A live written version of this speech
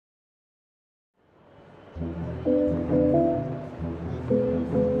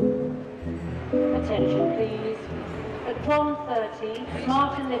1:30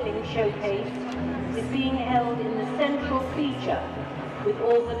 Smarter Living Showcase is being held in the central feature with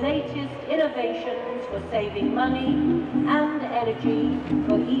all the latest innovations for saving money and energy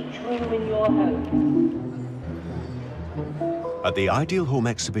for each room in your home. At the Ideal Home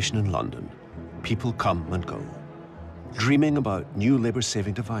exhibition in London, people come and go, dreaming about new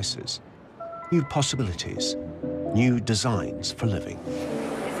labor-saving devices, new possibilities, new designs for living.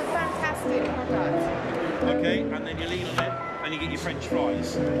 It's a fantastic product. Okay, and then you lean on it and you get your French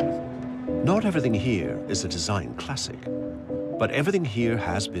fries. Not everything here is a design classic, but everything here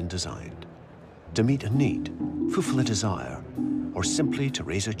has been designed to meet a need, fulfill a desire, or simply to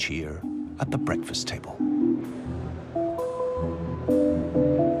raise a cheer at the breakfast table.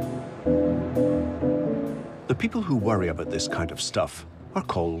 The people who worry about this kind of stuff are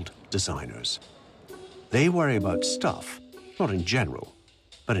called designers. They worry about stuff, not in general,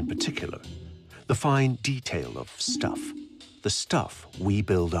 but in particular, the fine detail of stuff, the stuff we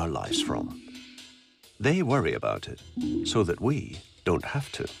build our lives from. They worry about it so that we don't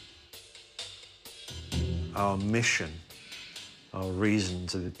have to. Our mission, our reason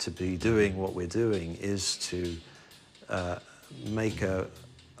to be doing what we're doing is to make a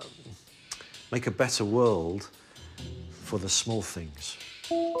better world for the small things.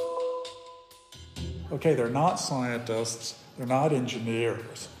 Okay, they're not scientists, they're not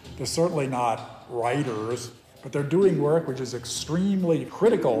engineers, they're certainly not writers, but they're doing work which is extremely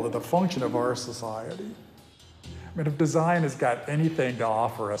critical to the function of our society. I mean, if design has got anything to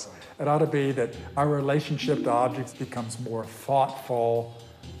offer us, it ought to be that our relationship to objects becomes more thoughtful,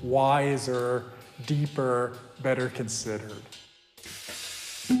 wiser, deeper, better considered.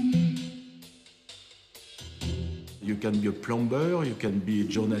 You can be a plumber, you can be a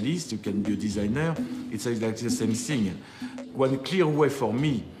journalist, you can be a designer. It's exactly the same thing. One clear way for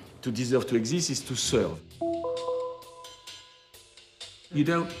me to deserve to exist is to serve. You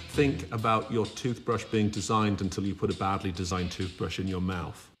don't think about your toothbrush being designed until you put a badly designed toothbrush in your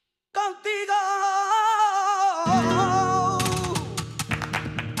mouth.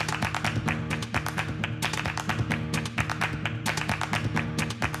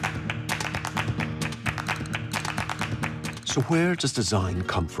 So where does design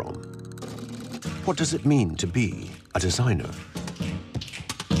come from? What does it mean to be a designer?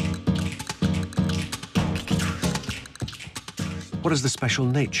 What is the special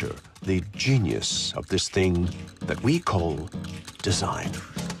nature, the genius of this thing that we call design?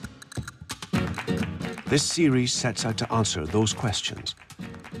 This series sets out to answer those questions,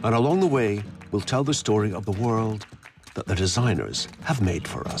 and along the way, we'll tell the story of the world that the designers have made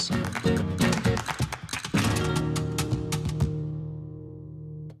for us.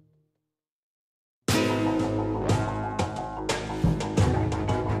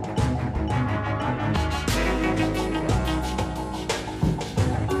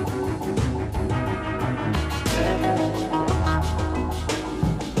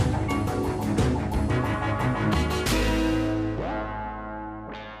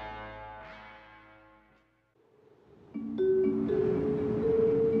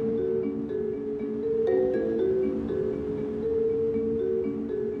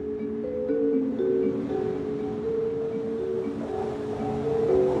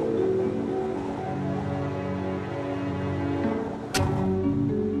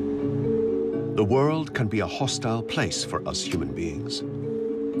 The world can be a hostile place for us human beings.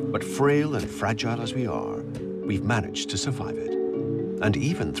 But frail and fragile as we are, we've managed to survive it, and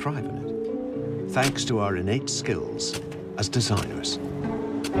even thrive in it, thanks to our innate skills as designers.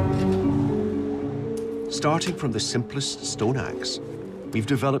 Starting from the simplest stone axe, we've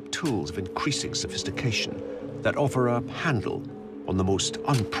developed tools of increasing sophistication that offer a handle on the most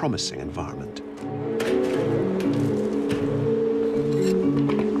unpromising environment.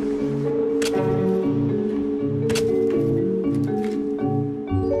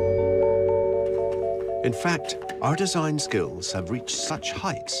 In fact, our design skills have reached such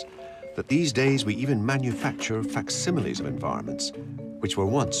heights that these days we even manufacture facsimiles of environments, which were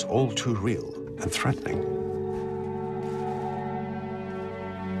once all too real and threatening.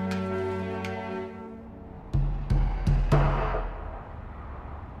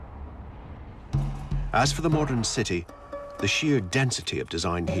 As for the modern city, the sheer density of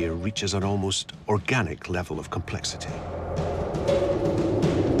design here reaches an almost organic level of complexity.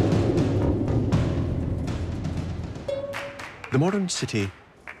 The modern city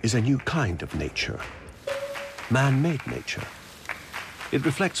is a new kind of nature, man-made nature. It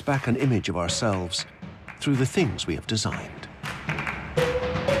reflects back an image of ourselves through the things we have designed.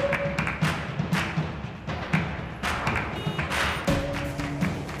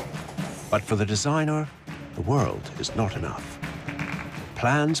 But for the designer, the world is not enough.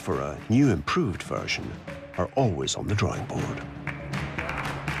 Plans for a new improved version are always on the drawing board.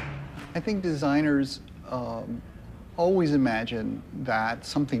 I think designers always imagine that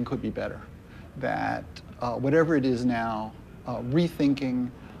something could be better, that whatever it is now,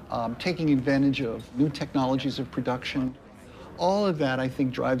 rethinking, taking advantage of new technologies of production, all of that, I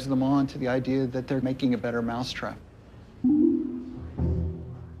think, drives them on to the idea that they're making a better mousetrap.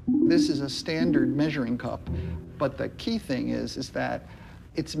 This is a standard measuring cup, but the key thing is that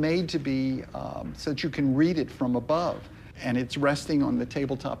it's made to be so that you can read it from above, and it's resting on the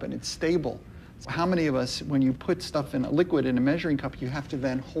tabletop and it's stable. So how many of us, when you put stuff in a liquid in a measuring cup, you have to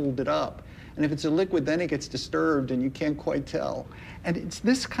then hold it up? And if it's a liquid, then it gets disturbed and you can't quite tell. And it's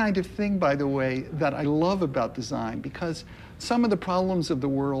this kind of thing, by the way, that I love about design, because some of the problems of the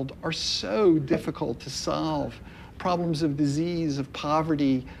world are so difficult to solve. Problems of disease, of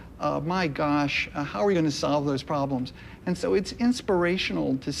poverty, my gosh, how are we going to solve those problems? And so it's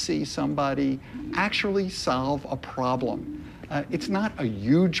inspirational to see somebody actually solve a problem. It's not a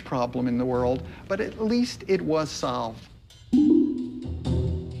huge problem in the world, but at least it was solved.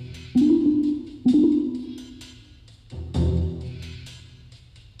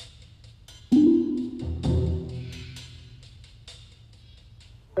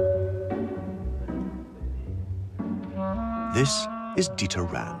 This is Dieter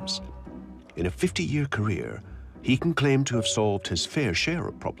Rams. In a 50-year career, he can claim to have solved his fair share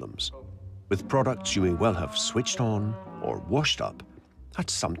of problems, with products you may well have switched on or washed up at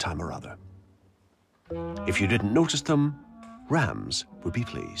some time or other. If you didn't notice them, Rams would be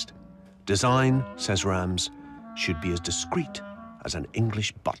pleased. Design, says Rams, should be as discreet as an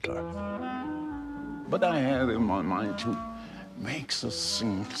English butler. But I had in my mind to make the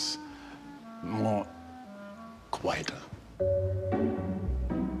things more quieter.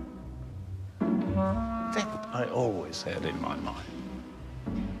 That I always had in my mind.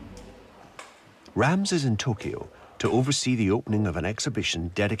 Rams is in Tokyo to oversee the opening of an exhibition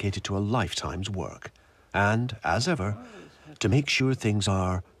dedicated to a lifetime's work, and, as ever, to make sure things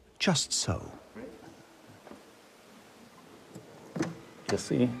are just so. You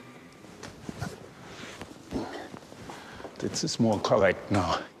see? This is more correct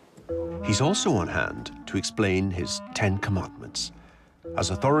now. He's also on hand to explain his 10 Commandments, as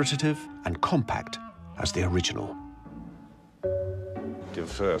authoritative and compact as the original. The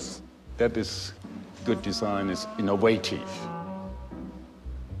first, that is good design, is innovative.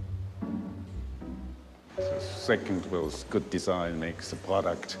 The second was good design makes the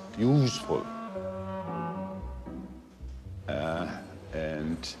product useful.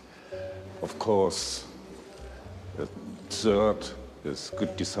 And of course, the third is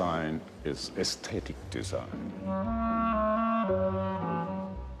good design, is aesthetic design.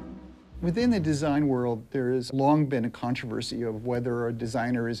 Within the design world, there has long been a controversy of whether a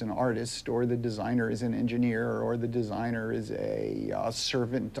designer is an artist, or the designer is an engineer, or the designer is a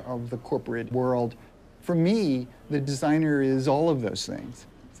servant of the corporate world. For me, the designer is all of those things.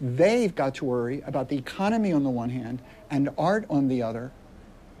 They've got to worry about the economy on the one hand and art on the other.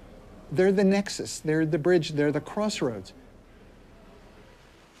 They're the nexus, they're the bridge, they're the crossroads.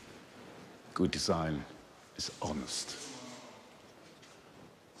 Good design is honest.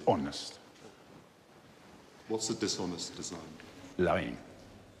 Honest. What's a dishonest design? Lying.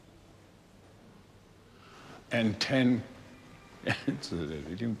 And 10,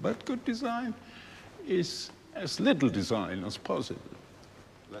 but good design is as little design as possible.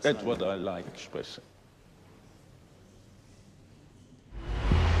 That's what I like expressing.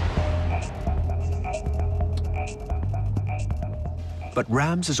 But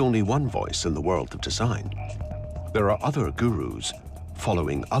Rams is only one voice in the world of design. There are other gurus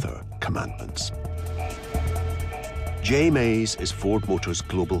following other commandments. Jay Mays is Ford Motors'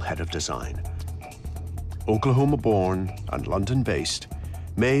 global head of design. Oklahoma-born and London-based,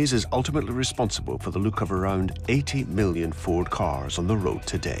 Mays is ultimately responsible for the look of around 80 million Ford cars on the road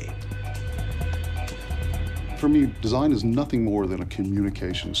today. For me, design is nothing more than a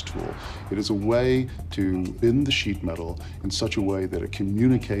communications tool. It is a way to bend the sheet metal in such a way that it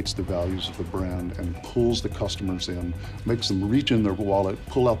communicates the values of the brand and pulls the customers in, makes them reach in their wallet,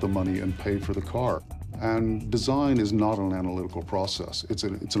 pull out the money, and pay for the car. And design is not an analytical process. It's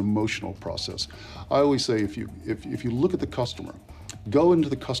an emotional process. I always say, if you look at the customer, go into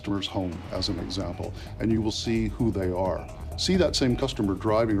the customer's home, as an example, and you will see who they are. See that same customer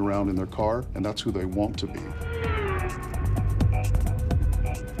driving around in their car, and that's who they want to be.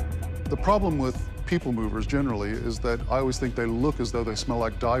 The problem with people movers generally is that I always think they look as though they smell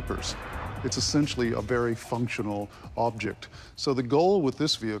like diapers. It's essentially a very functional object. So the goal with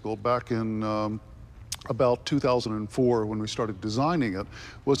this vehicle back in about 2004, when we started designing it,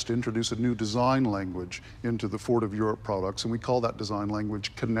 was to introduce a new design language into the Ford of Europe products, and we call that design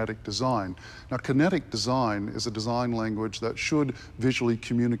language kinetic design. Now, kinetic design is a design language that should visually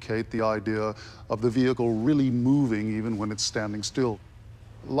communicate the idea of the vehicle really moving even when it's standing still.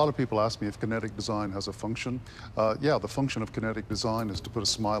 A lot of people ask me if kinetic design has a function. Yeah, the function of kinetic design is to put a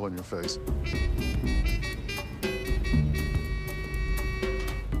smile on your face.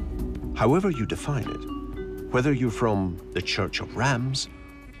 However you define it, whether you're from the Church of Rams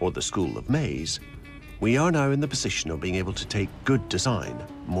or the School of Maze, we are now in the position of being able to take good design,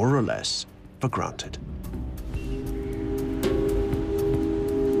 more or less, for granted.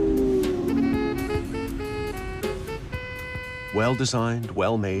 Well-designed,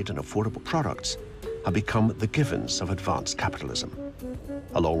 well-made and affordable products have become the givens of advanced capitalism,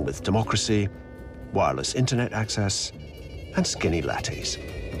 along with democracy, wireless internet access, and skinny lattes.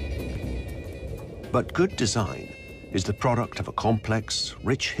 But good design is the product of a complex,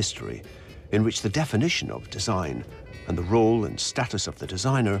 rich history in which the definition of design and the role and status of the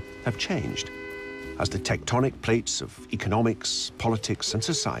designer have changed as the tectonic plates of economics, politics, and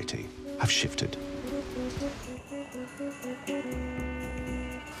society have shifted.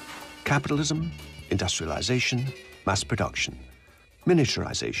 Capitalism, industrialization, mass production,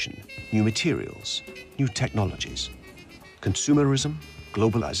 miniaturization, new materials, new technologies, consumerism,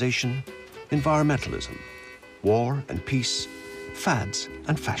 globalization, environmentalism, war and peace, fads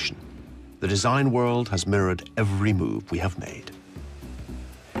and fashion. The design world has mirrored every move we have made.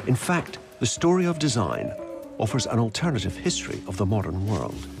 In fact, the story of design offers an alternative history of the modern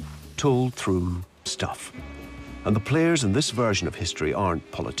world, told through stuff. And the players in this version of history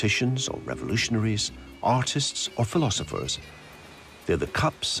aren't politicians or revolutionaries, artists or philosophers. They're the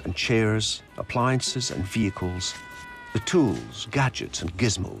cups and chairs, appliances and vehicles, the tools, gadgets and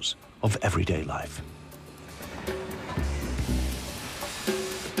gizmos of everyday life.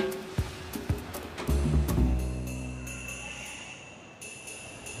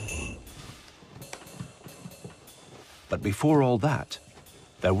 But before all that,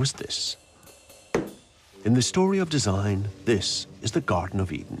 there was this. In the story of design, this is the Garden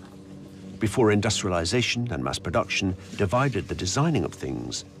of Eden, before industrialization and mass production divided the designing of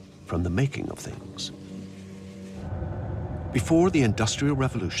things from the making of things. Before the Industrial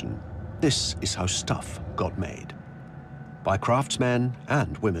Revolution, this is how stuff got made. By craftsmen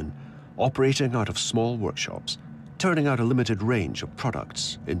and women operating out of small workshops, turning out a limited range of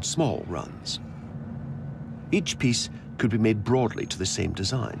products in small runs. Each piece could be made broadly to the same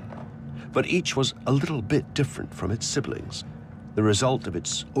design, but each was a little bit different from its siblings, the result of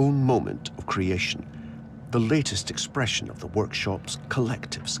its own moment of creation, the latest expression of the workshop's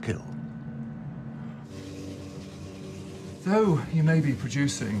collective skill. Though you may be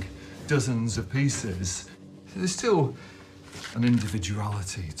producing dozens of pieces, there's still an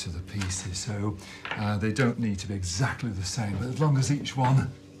individuality to the pieces, so they don't need to be exactly the same, but as long as each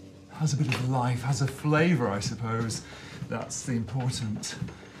one has a bit of life, has a flavour, I suppose, that's the important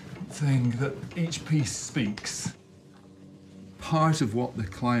thing, that each piece speaks. Part of what the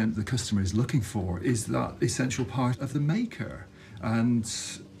client, the customer, is looking for is that essential part of the maker, and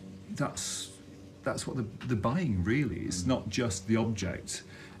that's what they're buying, really. It's not just the object,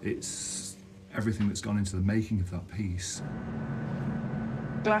 it's everything that's gone into the making of that piece.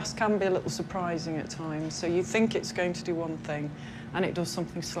 Glass can be a little surprising at times, so you think it's going to do one thing and it does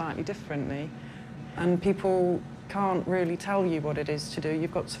something slightly differently, and people can't really tell you what it is to do.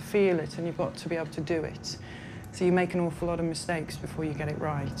 You've got to feel it and you've got to be able to do it. So you make an awful lot of mistakes before you get it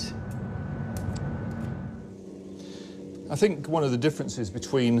right. I think one of the differences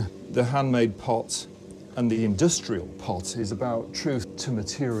between the handmade pot and the industrial pot is about truth to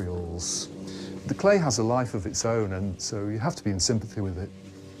materials. The clay has a life of its own, and so you have to be in sympathy with it.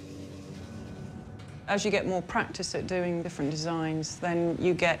 As you get more practice at doing different designs, then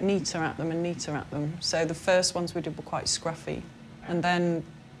you get neater at them and neater at them. So the first ones we did were quite scruffy, and then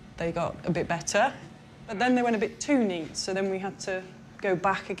they got a bit better, but then they went a bit too neat, so then we had to go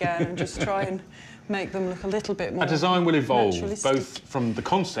back again and just try and make them look a little bit more. A design will evolve, both from the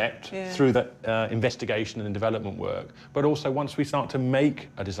concept through the investigation and development work, but also once we start to make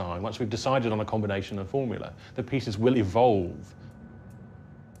a design, once we've decided on a combination and formula, the pieces will evolve.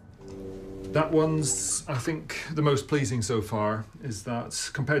 That one's, I think, the most pleasing so far, is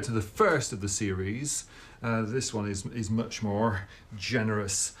that compared to the first of the series, this one is much more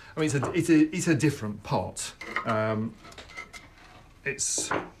generous. I mean, it's a different pot. It's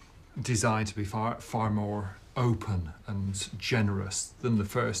designed to be far more open and generous than the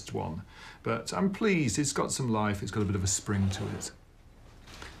first one. But I'm pleased, it's got some life, it's got a bit of a spring to it.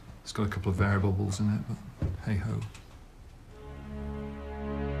 It's got a couple of variables in it, but hey-ho.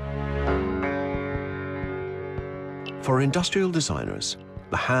 For industrial designers,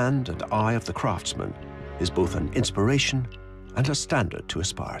 the hand and eye of the craftsman is both an inspiration and a standard to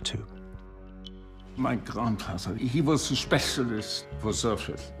aspire to. My grandfather, he was a specialist for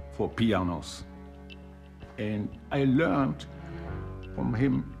surface, for pianos. And I learned from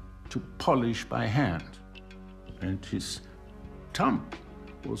him to polish by hand. And his thumb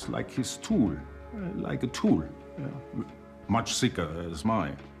was like his tool, like a tool, much thicker as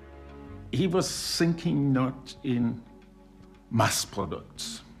mine. He was thinking not in mass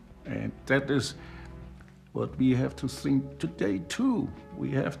products. And that is what we have to think today too. We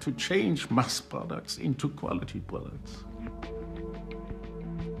have to change mass products into quality products.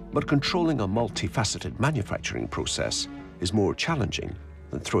 But controlling a multifaceted manufacturing process is more challenging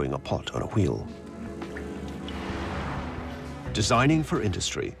than throwing a pot on a wheel. Designing for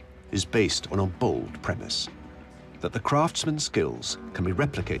industry is based on a bold premise, that the craftsman's skills can be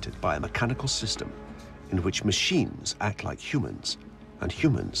replicated by a mechanical system in which machines act like humans and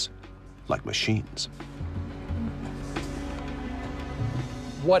humans like machines.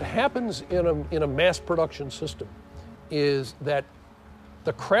 What happens in a mass production system is that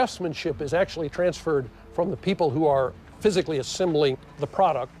the craftsmanship is actually transferred from the people who are physically assembling the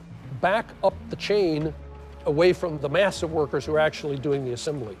product back up the chain away from the mass of workers who are actually doing the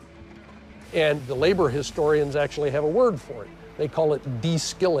assembly. And the labor historians actually have a word for it. They call it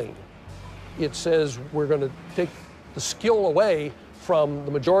de-skilling. It says we're going to take the skill away from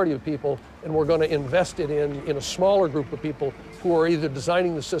the majority of people, and we're going to invest it in a smaller group of people who are either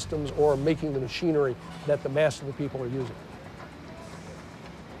designing the systems or making the machinery that the mass of the people are using.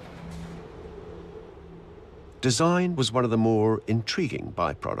 Design was one of the more intriguing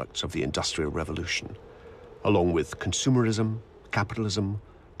byproducts of the Industrial Revolution, along with consumerism, capitalism,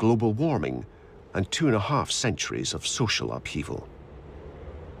 global warming, and 2.5 centuries of social upheaval.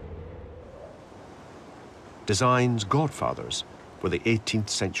 Design's godfathers were the 18th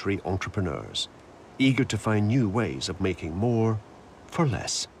century entrepreneurs, eager to find new ways of making more for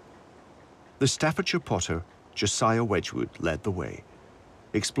less. The Staffordshire potter Josiah Wedgwood led the way,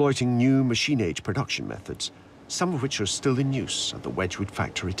 exploiting new machine-age production methods, some of which are still in use at the Wedgwood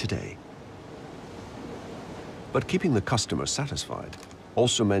factory today. But keeping the customer satisfied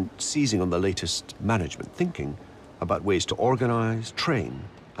also meant seizing on the latest management thinking about ways to organize, train,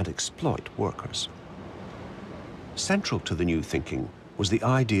 and exploit workers. Central to the new thinking was the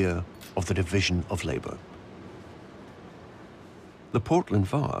idea of the division of labor. The Portland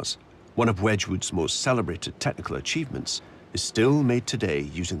vase, one of Wedgwood's most celebrated technical achievements, is still made today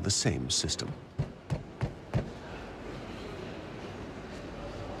using the same system.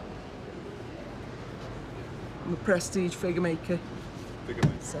 I'm a prestige figure maker. Figure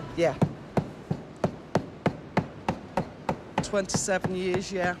maker? So, yeah. 27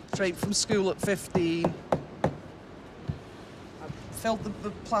 years, yeah. Straight from school at 15. Filled the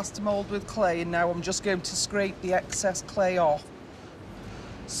plaster mould with clay, and now I'm just going to scrape the excess clay off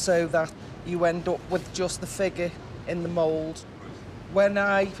so that you end up with just the figure in the mould. When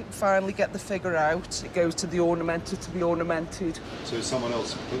I finally get the figure out, it goes to the ornamenter to be ornamented. So someone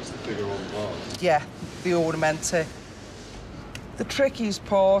else puts the figure on the vase? Yeah, the ornamenter. The trickiest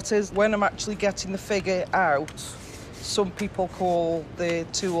part is when I'm actually getting the figure out, some people call the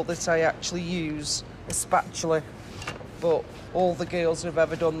tool that I actually use a spatula, but all the girls who have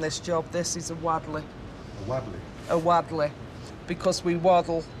ever done this job, this is a waddler. A waddler? A waddler, because we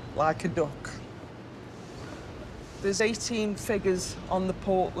waddle like a duck. There's 18 figures on the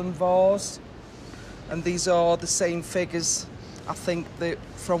Portland vase, and these are the same figures, I think, that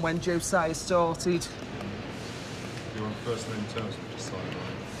from when Josiah started. You're on first name terms with Josiah,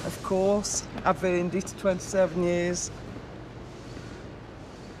 right? Of course. I've earned it 27 years.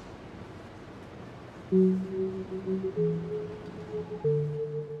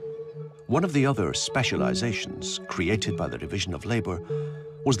 One of the other specializations created by the division of labor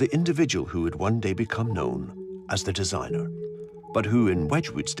was the individual who would one day become known as the designer, but who in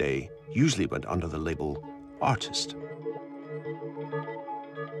Wedgwood's day usually went under the label artist.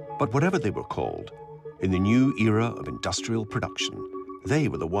 But whatever they were called, in the new era of industrial production, they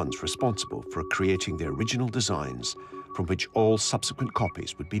were the ones responsible for creating the original designs from which all subsequent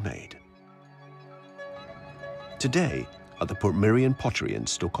copies would be made. Today, at the Portmeirion Pottery in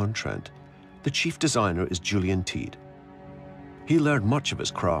Stoke-on-Trent, the chief designer is Julian Teed. He learned much of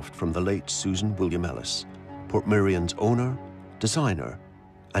his craft from the late Susan William Ellis, Portmeirion's owner, designer,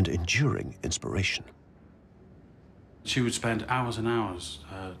 and enduring inspiration. She would spend hours and hours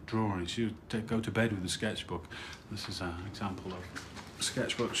drawing. She would go to bed with a sketchbook. This is an example of a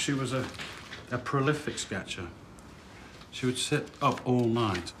sketchbook. She was a prolific sketcher. She would sit up all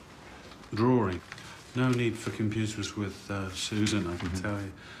night drawing. No need for computers with Susan, I can tell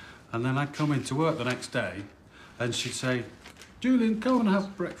you. And then I'd come into work the next day and she'd say, Julian, come and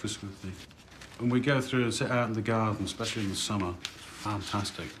have breakfast with me. And we'd go through and sit out in the garden, especially in the summer.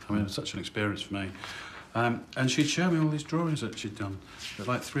 Fantastic. I mean, it was such an experience for me. And she'd show me all these drawings that she'd done at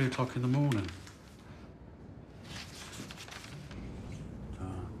like 3 o'clock in the morning.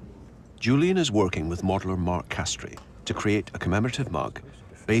 Julian is working with modeller Mark Castry to create a commemorative mug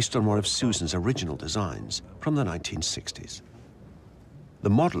based on one of Susan's original designs from the 1960s. The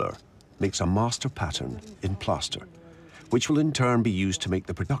modeller makes a master pattern in plaster, which will in turn be used to make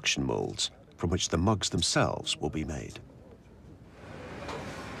the production molds from which the mugs themselves will be made.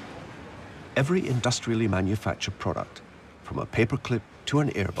 Every industrially manufactured product, from a paperclip to an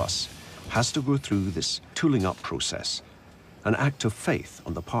Airbus, has to go through this tooling up process, an act of faith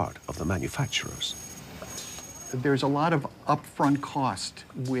on the part of the manufacturers. There's a lot of upfront cost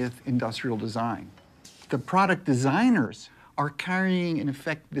with industrial design. The product designers are carrying, in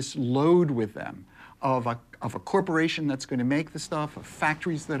effect, this load with them of a corporation that's going to make the stuff, of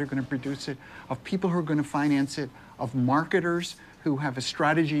factories that are going to produce it, of people who are going to finance it, of marketers who have a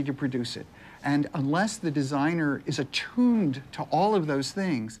strategy to produce it. And unless the designer is attuned to all of those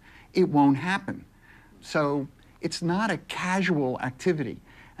things, it won't happen. So it's not a casual activity.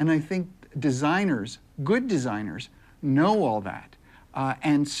 And I think designers, good designers, know all that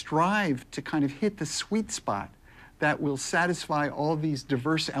and strive to kind of hit the sweet spot that will satisfy all these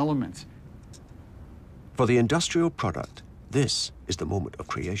diverse elements. For the industrial product, this is the moment of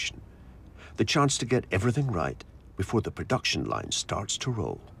creation. The chance to get everything right before the production line starts to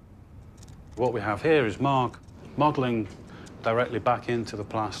roll. What we have here is Mark modelling directly back into the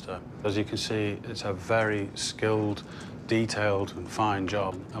plaster. As you can see, it's a very skilled, detailed and fine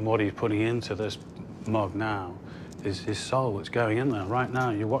job. And what he's putting into this mug now is his soul. It's going in there. Right now,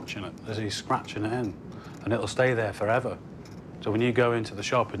 you're watching it as he's scratching it in. And it'll stay there forever. So when you go into the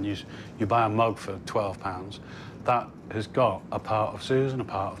shop and you buy a mug for £12, that has got a part of Susan, a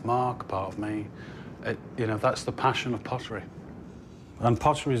part of Mark, a part of me. You know, that's the passion of pottery. And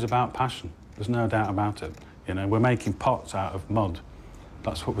pottery is about passion. There's no doubt about it. You know, we're making pots out of mud.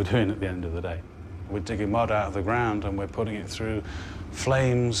 That's what we're doing at the end of the day. We're digging mud out of the ground and we're putting it through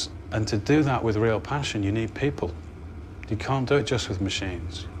flames. And to do that with real passion, you need people. You can't do it just with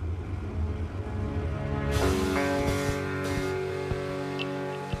machines.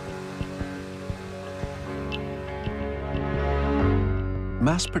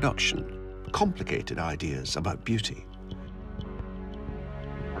 Mass production, complicated ideas about beauty.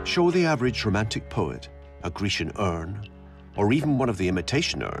 Show the average romantic poet a Grecian urn, or even one of the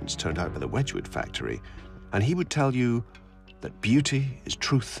imitation urns turned out by the Wedgwood factory, and he would tell you that beauty is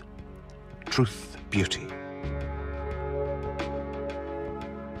truth, truth, beauty.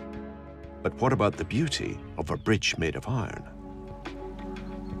 But what about the beauty of a bridge made of iron?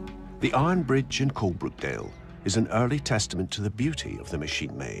 The Iron Bridge in Coalbrookdale is an early testament to the beauty of the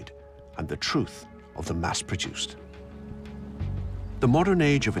machine made and the truth of the mass-produced. The modern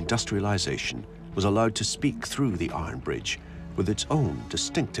age of industrialization was allowed to speak through the Iron Bridge with its own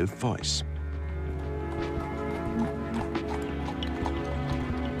distinctive voice.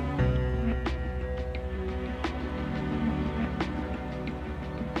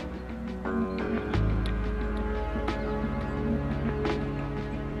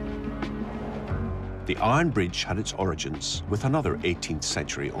 The Iron Bridge had its origins with another 18th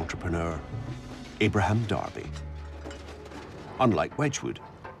century entrepreneur, Abraham Darby. Unlike Wedgwood,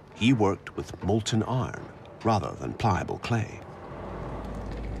 he worked with molten iron rather than pliable clay.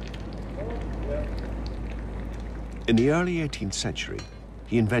 In the early 18th century,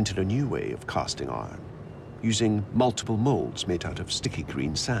 he invented a new way of casting iron, using multiple molds made out of sticky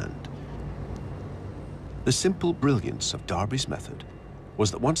green sand. The simple brilliance of Darby's method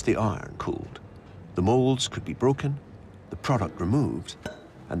was that once the iron cooled, the molds could be broken, the product removed,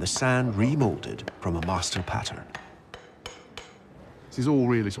 and the sand remolded from a master pattern. This is all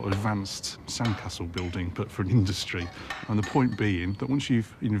really sort of advanced sandcastle building, but for an industry. And the point being that once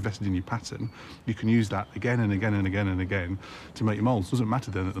you've invested in your pattern, you can use that again and again and again and again to make your molds. It doesn't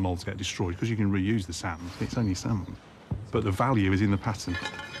matter then that the molds get destroyed because you can reuse the sand. It's only sand. But the value is in the pattern.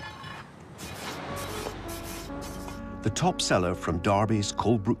 The top seller from Darby's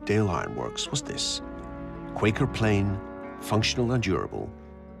Coalbrookdale Ironworks was this. Quaker plain, functional and durable,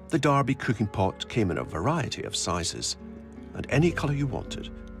 the Darby cooking pot came in a variety of sizes and any colour you wanted,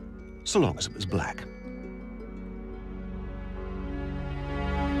 so long as it was black.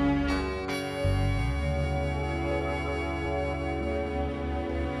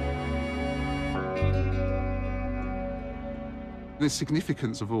 The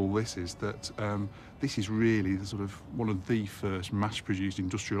significance of all this is that this is really the sort of one of the first mass-produced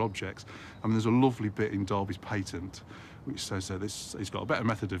industrial objects. I mean, there's a lovely bit in Derby's patent which says that he's got a better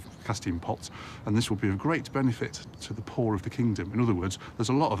method of casting pots, and this will be of great benefit to the poor of the kingdom. In other words, there's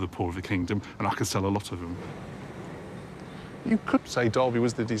a lot of the poor of the kingdom, and I can sell a lot of them. You could say Derby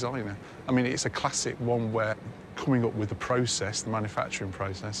was the designer. I mean, it's a classic one where coming up with the process, the manufacturing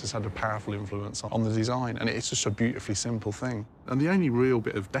process, has had a powerful influence on the design, and it's just a beautifully simple thing. And the only real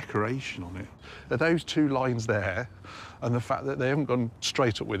bit of decoration on it are those two lines there, and the fact that they haven't gone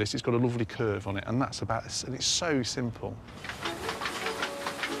straight up with this, it's got a lovely curve on it, and that's about it. And it's so simple.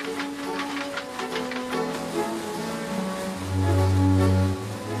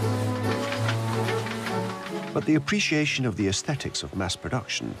 But the appreciation of the aesthetics of mass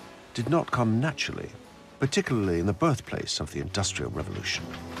production did not come naturally, particularly in the birthplace of the Industrial Revolution.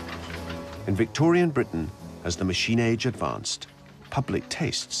 In Victorian Britain, as the machine age advanced, public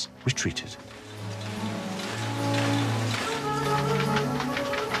tastes retreated.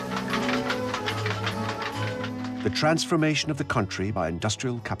 The transformation of the country by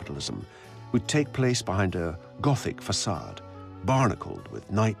industrial capitalism would take place behind a Gothic facade, barnacled with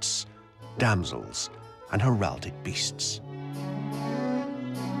knights, damsels, and heraldic beasts.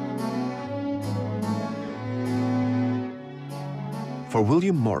 For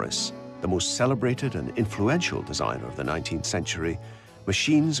William Morris, the most celebrated and influential designer of the 19th century,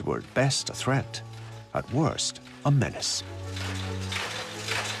 machines were at best a threat, at worst a menace.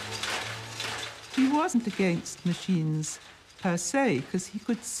 He wasn't against machines per se, because he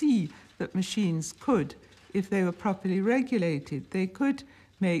could see that machines could, if they were properly regulated, they could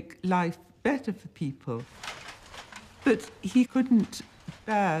make life better for people. But he couldn't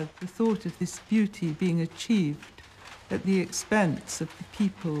bear the thought of this beauty being achieved at the expense of the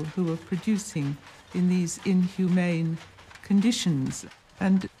people who were producing in these inhumane conditions,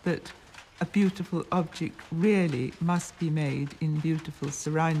 and that a beautiful object really must be made in beautiful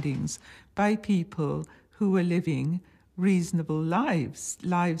surroundings by people who were living reasonable lives,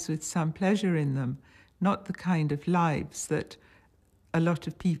 lives with some pleasure in them, not the kind of lives that a lot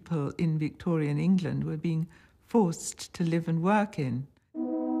of people in Victorian England were being forced to live and work in.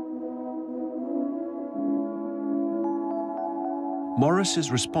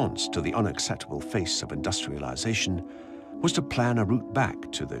 Morris's response to the unacceptable face of industrialization was to plan a route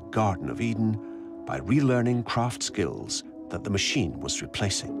back to the Garden of Eden by relearning craft skills that the machine was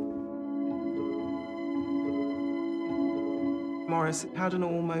replacing. Morris had an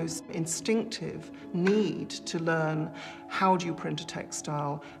almost instinctive need to learn how do you print a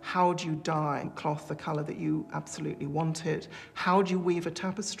textile, how do you dye cloth the colour that you absolutely wanted, how do you weave a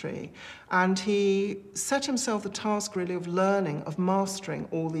tapestry. And he set himself the task really of learning, of mastering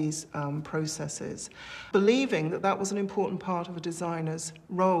all these processes, believing that that was an important part of a designer's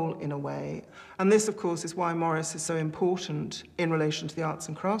role in a way. And this, of course, is why Morris is so important in relation to the arts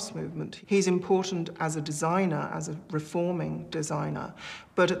and crafts movement. He's important as a designer, as a reforming designer,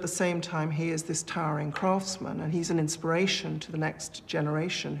 but at the same time he is this towering craftsman, and he's an inspiration to the next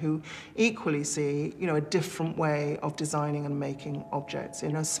generation who equally see, you know, a different way of designing and making objects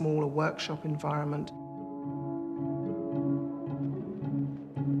in a smaller workshop environment.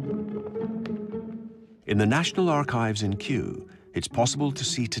 In the National Archives in Kew, it's possible to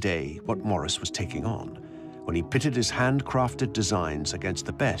see today what Morris was taking on when he pitted his handcrafted designs against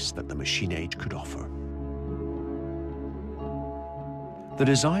the best that the machine age could offer. The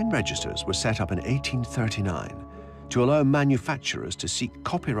design registers were set up in 1839 to allow manufacturers to seek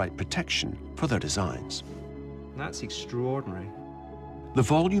copyright protection for their designs. That's extraordinary. The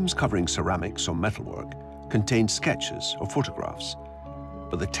volumes covering ceramics or metalwork contained sketches or photographs,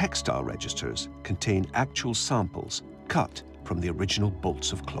 but the textile registers contain actual samples cut from the original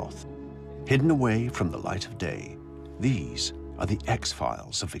bolts of cloth. Hidden away from the light of day, these are the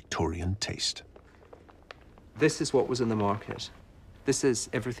X-files of Victorian taste. This is what was in the market. This is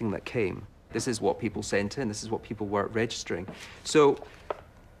everything that came. This is what people sent in. This is what people were registering. So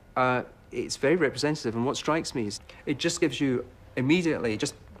it's very representative, and what strikes me is it just gives you immediately,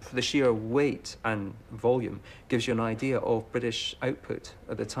 just for the sheer weight and volume, gives you an idea of British output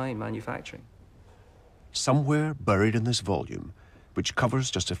at the time, manufacturing. Somewhere buried in this volume, which covers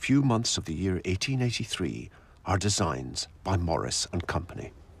just a few months of the year 1883, are designs by Morris and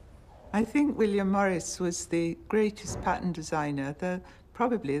Company. I think William Morris was the greatest pattern designer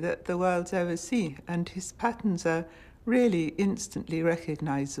probably that the world's ever seen, and his patterns are really instantly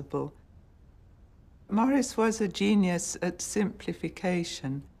recognizable. Morris was a genius at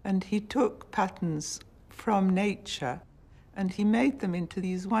simplification, and he took patterns from nature and he made them into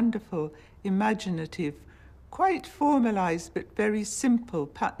these wonderful, imaginative, quite formalised but very simple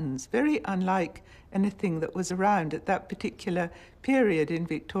patterns, very unlike anything that was around at that particular period in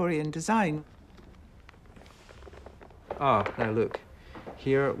Victorian design. Now look,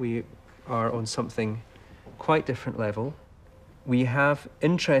 here we are on something quite different level. We have,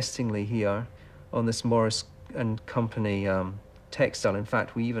 interestingly here, on this Morris and Company textile, in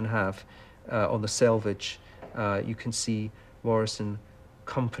fact, we even have on the selvage, you can see Morris and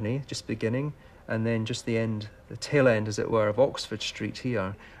Company just beginning, and then just the end, the tail end, as it were, of Oxford Street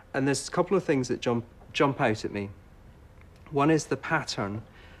here. And there's a couple of things that jump out at me. One is the pattern.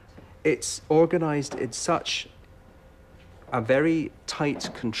 It's organised in such a very tight,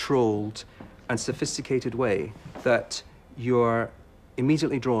 controlled and sophisticated way that you're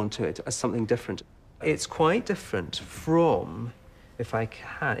immediately drawn to it as something different. It's quite different from, if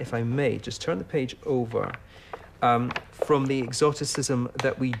I may, just turn the page over, from the exoticism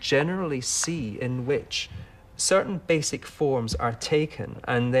that we generally see, in which certain basic forms are taken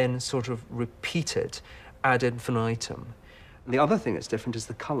and then sort of repeated ad infinitum. And the other thing that's different is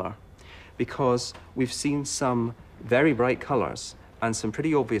the colour, because we've seen some very bright colours and some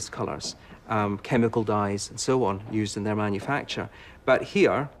pretty obvious colours, chemical dyes and so on, used in their manufacture. But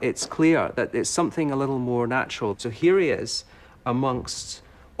here, it's clear that it's something a little more natural. So here he is amongst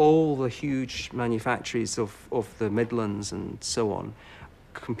all the huge manufactories of the Midlands and so on,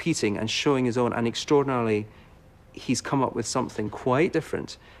 competing and showing his own, and extraordinarily, he's come up with something quite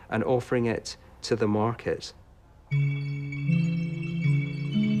different and offering it to the market.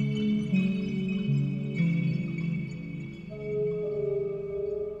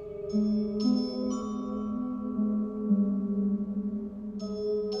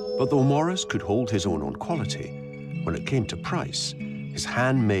 But though Morris could hold his own on quality, when it came to price, his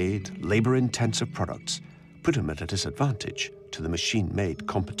handmade, labour-intensive products put him at a disadvantage to the machine-made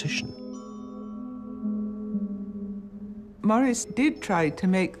competition. Morris did try to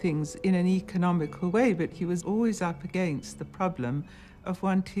make things in an economical way, but he was always up against the problem of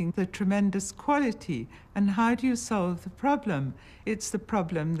wanting the tremendous quality. And how do you solve the problem? It's the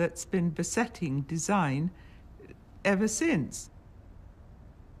problem that's been besetting design ever since.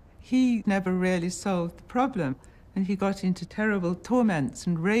 He never really solved the problem, and he got into terrible torments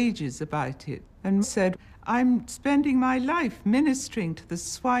and rages about it, and said, "I'm spending my life ministering to the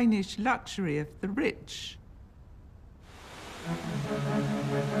swinish luxury of the rich."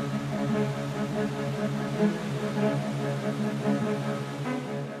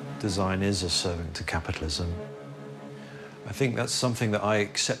 Design is a servant to capitalism. I think that's something that I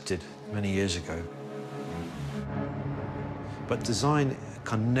accepted many years ago. But design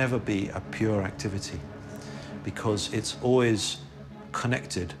can never be a pure activity, because it's always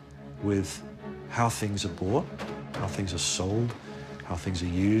connected with how things are bought, how things are sold, how things are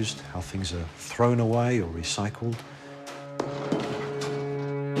used, how things are thrown away or recycled.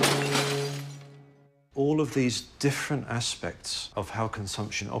 All of these different aspects of how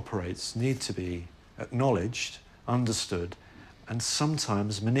consumption operates need to be acknowledged, understood, and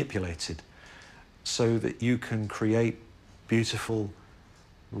sometimes manipulated so that you can create beautiful,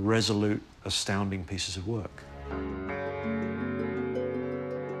 resolute, astounding pieces of work.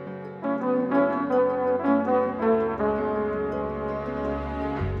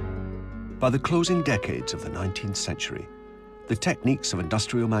 By the closing decades of the 19th century, the techniques of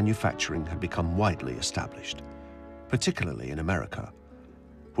industrial manufacturing had become widely established, particularly in America,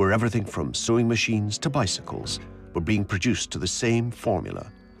 where everything from sewing machines to bicycles were being produced to the same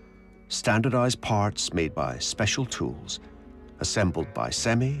formula, standardized parts made by special tools, assembled by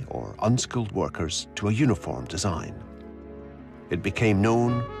semi- or unskilled workers to a uniform design. It became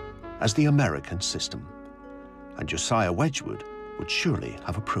known as the American system, and Josiah Wedgwood would surely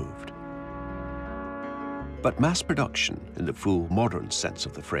have approved. But mass production, in the full modern sense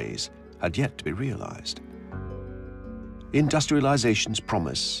of the phrase, had yet to be realized. Industrialization's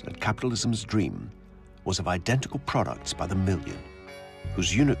promise and capitalism's dream was of identical products by the million,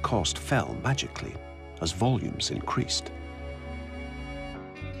 whose unit cost fell magically as volumes increased.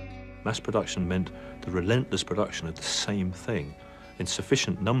 Mass production meant the relentless production of the same thing in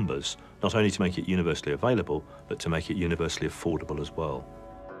sufficient numbers, not only to make it universally available, but to make it universally affordable as well.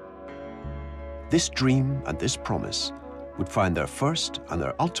 This dream and this promise would find their first and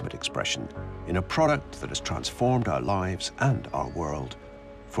their ultimate expression in a product that has transformed our lives and our world,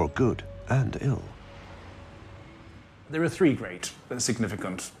 for good and ill. There are three great,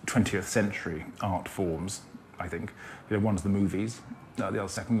 significant 20th century art forms, I think. One's the movies, the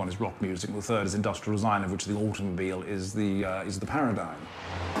second one is rock music, the third is industrial design, of which the automobile is the paradigm.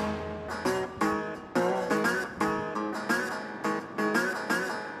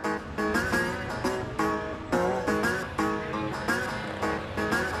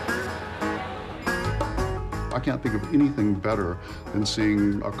 can't think of anything better than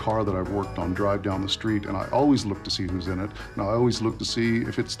seeing a car that I've worked on drive down the street, and I always look to see who's in it, and I always look to see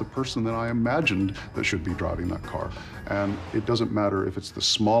if it's the person that I imagined that should be driving that car. And it doesn't matter if it's the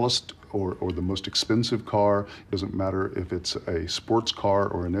smallest or the most expensive car. It doesn't matter if it's a sports car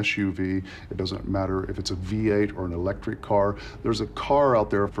or an SUV. It doesn't matter if it's a V8 or an electric car. There's a car out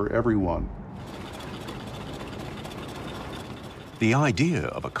there for everyone. The idea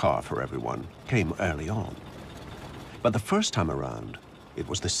of a car for everyone came early on. But the first time around, it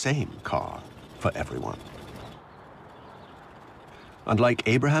was the same car for everyone. Unlike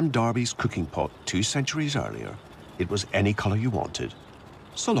Abraham Darby's cooking pot 2 centuries earlier, it was any color you wanted,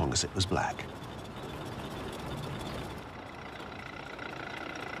 so long as it was black.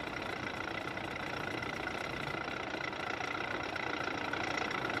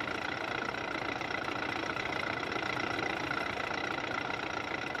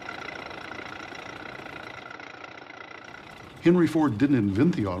 Henry Ford didn't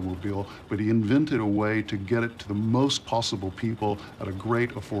invent the automobile, but he invented a way to get it to the most possible people at a great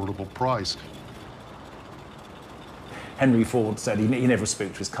affordable price. Henry Ford said he never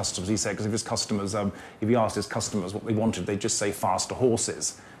spoke to his customers. He said, because if his customers, if he asked his customers what they wanted, they'd just say faster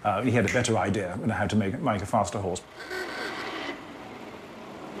horses. He had a better idea on how to make a faster horse.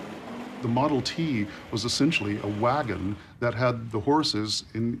 The Model T was essentially a wagon that had the horses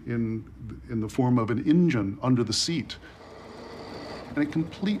in the form of an engine under the seat. And it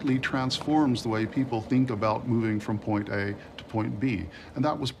completely transforms the way people think about moving from point A to point B. And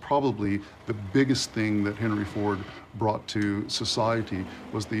that was probably the biggest thing that Henry Ford brought to society,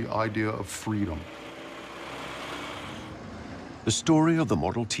 was the idea of freedom. The story of the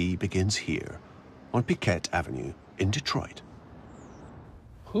Model T begins here, on Piquette Avenue in Detroit.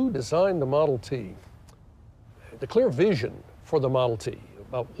 Who designed the Model T? The clear vision for the Model T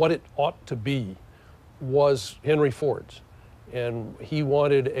about what it ought to be was Henry Ford's. And he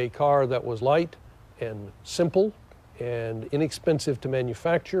wanted a car that was light and simple and inexpensive to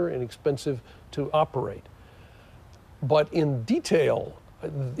manufacture, inexpensive to operate. But in detail,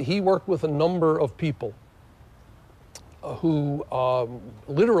 he worked with a number of people who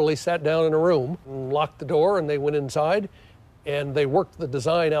literally sat down in a room, locked the door, and they went inside, and they worked the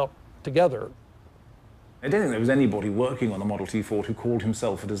design out together. I don't think there was anybody working on the Model T Ford who called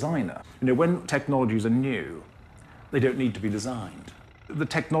himself a designer. You know, when technologies are new, they don't need to be designed. The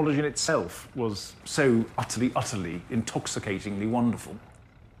technology in itself was so utterly, intoxicatingly wonderful.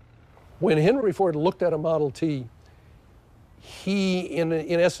 When Henry Ford looked at a Model T, he, in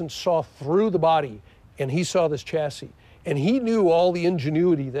essence, saw through the body, and he saw this chassis. And he knew all the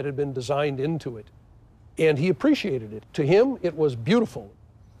ingenuity that had been designed into it, and he appreciated it. To him, it was beautiful.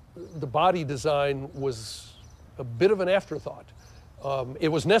 The body design was a bit of an afterthought. It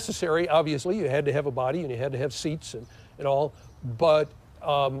was necessary, obviously. You had to have a body and you had to have seats and all, but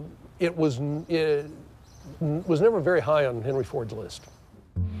it was never very high on Henry Ford's list.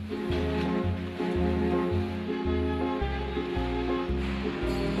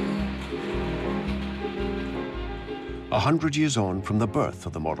 100 years on from the birth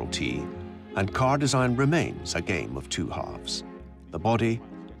of the Model T, and car design remains a game of two halves, the body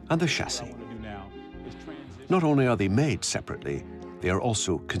and the chassis. Not only are they made separately, they are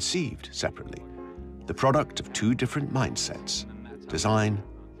also conceived separately, the product of two different mindsets, design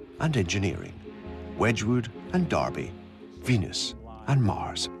and engineering, Wedgwood and Darby, Venus and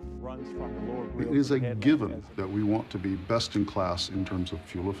Mars. It is a given that we want to be best in class in terms of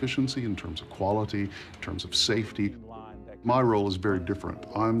fuel efficiency, in terms of quality, in terms of safety. My role is very different.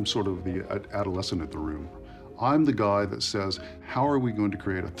 I'm sort of the adolescent at the room. I'm the guy that says, how are we going to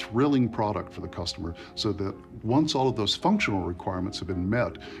create a thrilling product for the customer so that once all of those functional requirements have been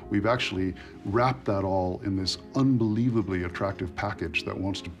met, we've actually wrapped that all in this unbelievably attractive package that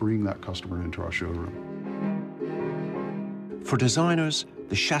wants to bring that customer into our showroom. For designers,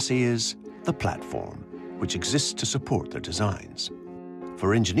 the chassis is the platform, which exists to support their designs.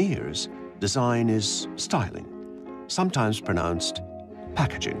 For engineers, design is styling, sometimes pronounced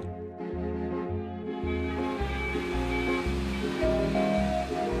packaging.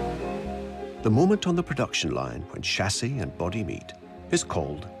 The moment on the production line when chassis and body meet is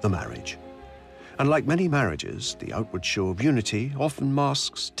called the marriage. And like many marriages, the outward show of unity often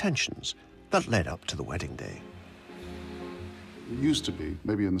masks tensions that led up to the wedding day. It used to be,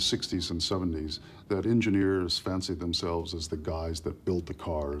 maybe in the 60s and 70s, that engineers fancied themselves as the guys that built the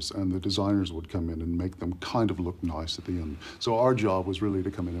cars, and the designers would come in and make them kind of look nice at the end. So our job was really to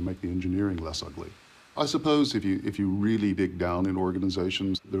come in and make the engineering less ugly. I suppose if you really dig down in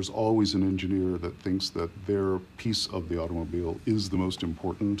organizations, there's always an engineer that thinks that their piece of the automobile is the most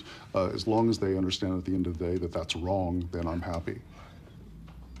important. As long as they understand at the end of the day that that's wrong, then I'm happy.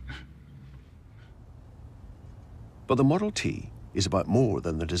 But the Model T is about more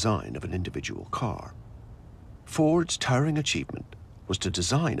than the design of an individual car. Ford's towering achievement was to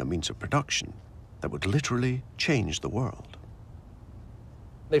design a means of production that would literally change the world.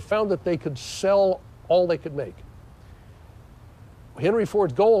 They found that they could sell all they could make. Henry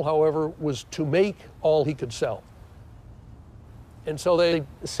Ford's goal, however, was to make all he could sell. And so they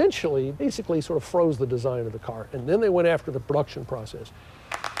essentially, basically sort of froze the design of the car, and then they went after the production process.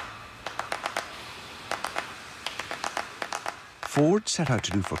 Ford set out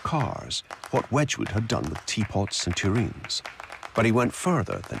to do for cars what Wedgwood had done with teapots and tureens, but he went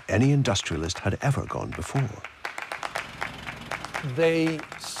further than any industrialist had ever gone before. They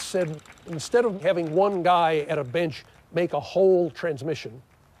said, instead of having one guy at a bench make a whole transmission,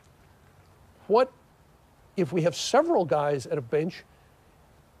 what if we have several guys at a bench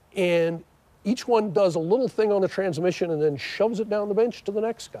and each one does a little thing on the transmission and then shoves it down the bench to the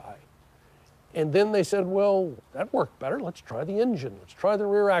next guy? And then they said, well, that worked better. Let's try the engine. Let's try the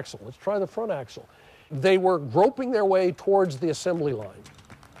rear axle. Let's try the front axle. They were groping their way towards the assembly line.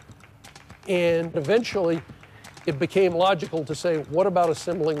 And eventually, it became logical to say, what about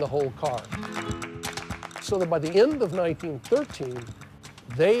assembling the whole car? So that by the end of 1913,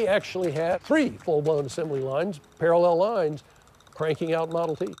 they actually had 3 full-blown assembly lines, parallel lines, cranking out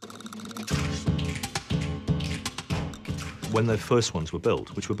Model T. When the first ones were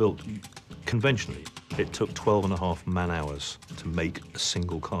built, which were built conventionally, it took 12.5 man-hours to make a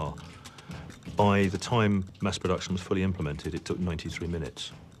single car. By the time mass production was fully implemented, it took 93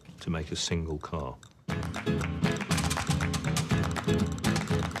 minutes to make a single car.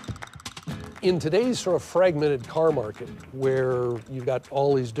 In today's sort of fragmented car market, where you've got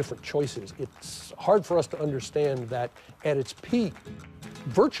all these different choices, it's hard for us to understand that at its peak,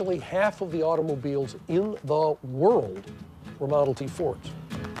 virtually half of the automobiles in the world were Model T Fords.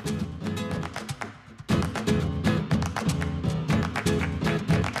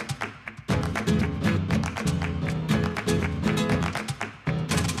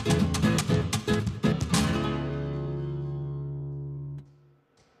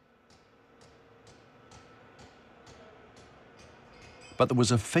 But there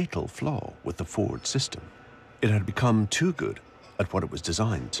was a fatal flaw with the Ford system. It had become too good at what it was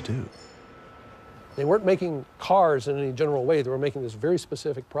designed to do. They weren't making cars in any general way. They were making this very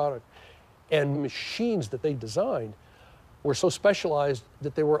specific product. And machines that they designed were so specialized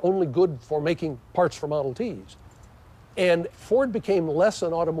that they were only good for making parts for Model Ts. And Ford became less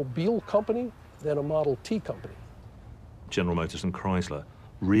an automobile company than a Model T company. General Motors and Chrysler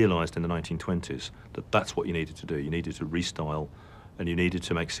realized in the 1920s that that's what you needed to do. You needed to restyle, and you needed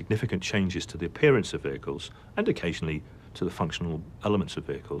to make significant changes to the appearance of vehicles and occasionally to the functional elements of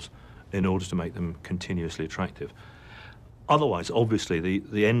vehicles in order to make them continuously attractive. Otherwise, obviously,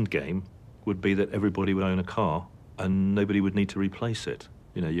 the end game would be that everybody would own a car and nobody would need to replace it.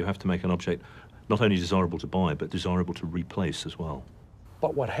 You know, you have to make an object not only desirable to buy, but desirable to replace as well.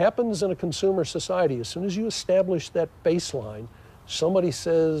 But what happens in a consumer society, as soon as you establish that baseline, somebody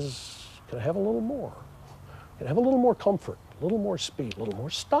says, can I have a little more? Can I have a little more comfort? A little more speed, a little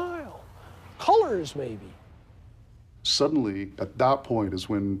more style, colors maybe. Suddenly, at that point is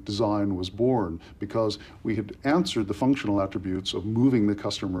when design was born, because we had answered the functional attributes of moving the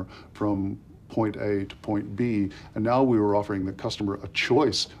customer from point A to point B, and now we were offering the customer a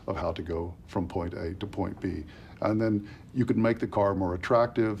choice of how to go from point A to point B. And then you could make the car more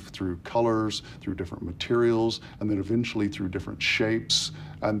attractive through colors, through different materials, and then eventually through different shapes.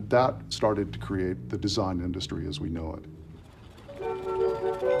 And that started to create the design industry as we know it.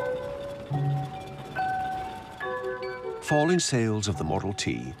 Falling sales of the Model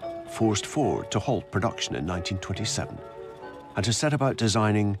T forced Ford to halt production in 1927 and to set about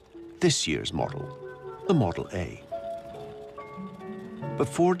designing this year's model, the Model A. But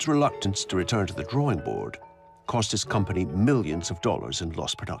Ford's reluctance to return to the drawing board cost his company millions of dollars in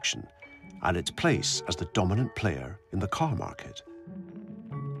lost production and its place as the dominant player in the car market.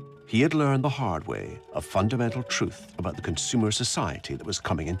 He had learned the hard way a fundamental truth about the consumer society that was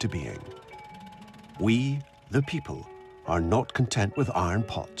coming into being. We, the people, are not content with iron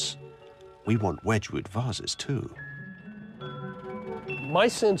pots. We want Wedgwood vases too. My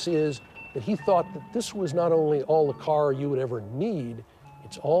sense is that he thought that this was not only all the car you would ever need,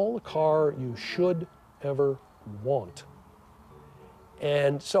 it's all the car you should ever want.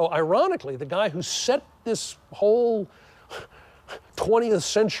 And so ironically, the guy who set this whole 20th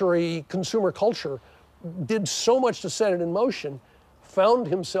century consumer culture did so much to set it in motion, found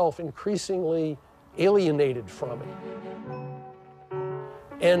himself increasingly alienated from it.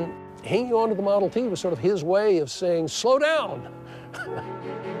 And hanging on to the Model T was sort of his way of saying, slow down.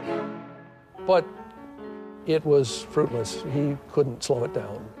 But it was fruitless. He couldn't slow it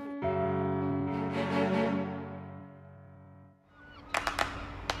down.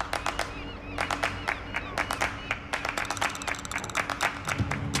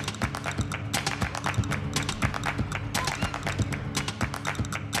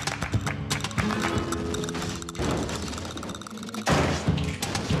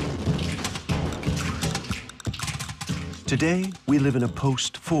 Today, we live in a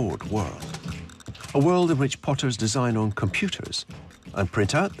post-Ford world, a world in which potters design on computers and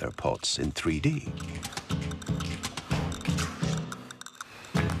print out their pots in 3D.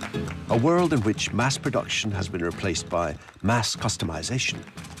 A world in which mass production has been replaced by mass customization,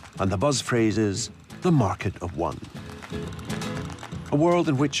 and the buzz phrase is the market of one. A world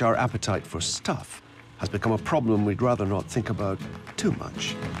in which our appetite for stuff has become a problem we'd rather not think about too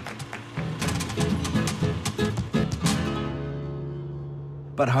much.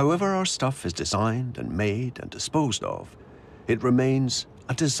 But however our stuff is designed and made and disposed of, it remains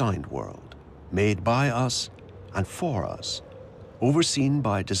a designed world, made by us and for us, overseen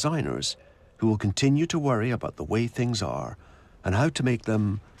by designers who will continue to worry about the way things are and how to make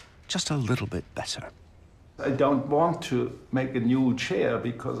them just a little bit better. I don't want to make a new chair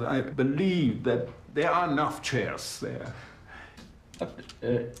because I believe that there are enough chairs there. But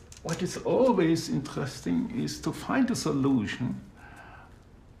what is always interesting is to find a solution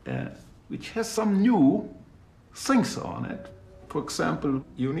which has some new things on it. For example,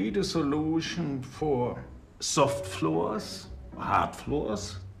 you need a solution for soft floors, hard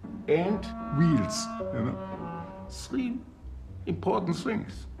floors, and wheels. You know? 3 important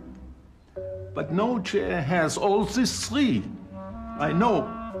things. But no chair has all these 3. I know.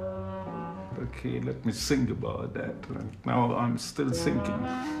 Okay, let me think about that. Now I'm still thinking.